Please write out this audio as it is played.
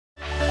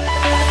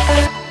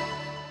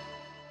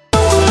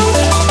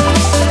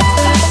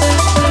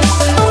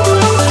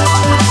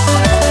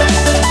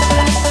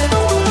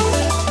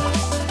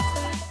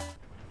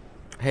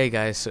Hey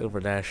guys,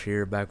 Silver Dash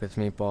here, back with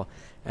Meatball.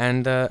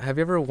 And have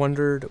you ever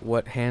wondered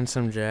what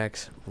Handsome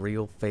Jack's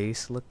real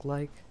face looked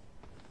like?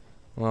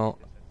 Well,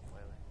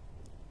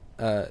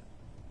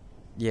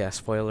 yeah,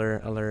 spoiler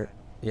alert.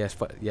 Yes,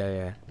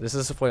 yeah. This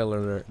is a spoiler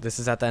alert. This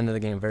is at the end of the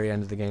game, very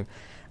end of the game,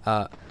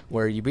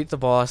 where you beat the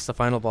boss, the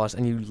final boss,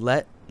 and you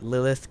let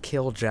Lilith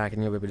kill Jack,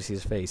 and you'll be able to see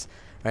his face.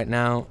 Right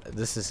now,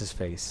 this is his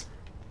face.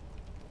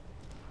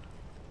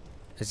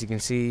 As you can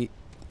see,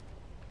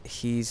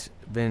 he's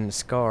been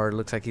scarred.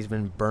 Looks like he's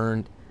been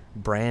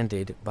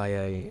branded by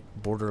a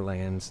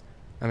Borderlands.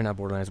 I mean, not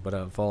Borderlands, but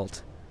a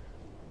Vault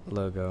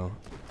logo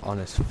on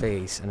his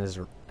face, and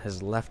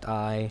his left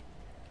eye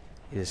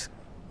is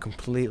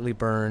completely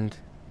burned.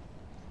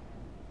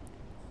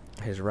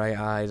 His right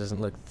eye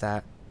doesn't look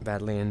that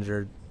badly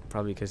injured,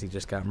 probably because he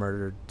just got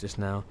murdered just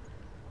now.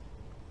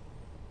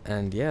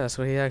 And yeah, that's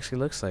what he actually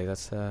looks like.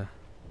 That's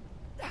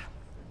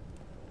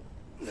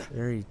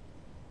very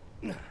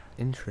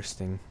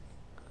interesting.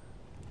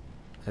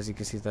 As you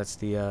can see, that's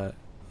the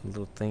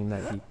little thing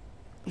that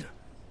he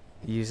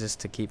uses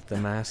to keep the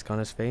mask on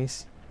his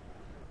face.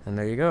 And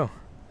there you go.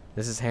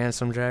 This is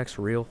Handsome Jack's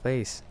real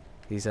face.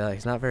 He's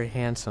not very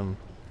handsome.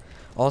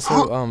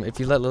 Also, if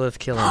you let Lilith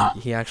kill him,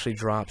 he actually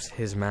drops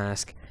his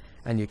mask,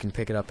 and you can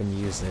pick it up and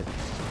use it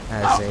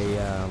as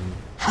a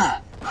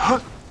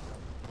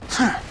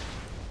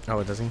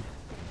Oh, does he?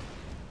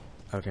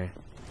 Okay.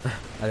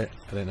 I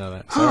didn't know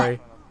that. Sorry.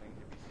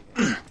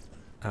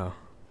 Oh.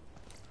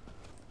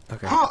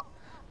 Okay.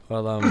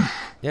 Well,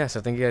 yeah,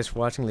 so thank you guys for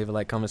watching. Leave a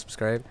like, comment,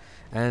 subscribe,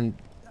 and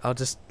I'll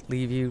just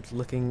leave you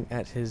looking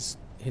at his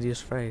hideous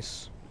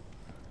face.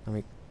 Let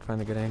me find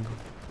a good angle.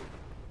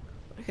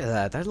 Look at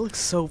that. That looks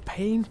so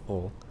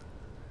painful.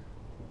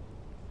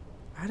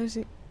 How does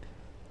he...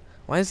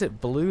 Why is it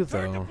blue,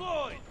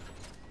 though?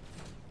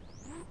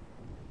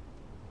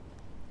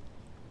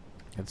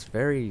 It's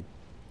very,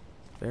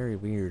 very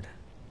weird.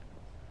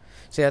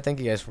 So yeah, thank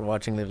you guys for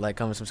watching. Leave a like,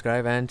 comment,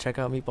 subscribe, and check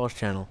out Meatball's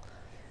channel.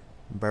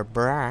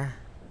 Bye-bye.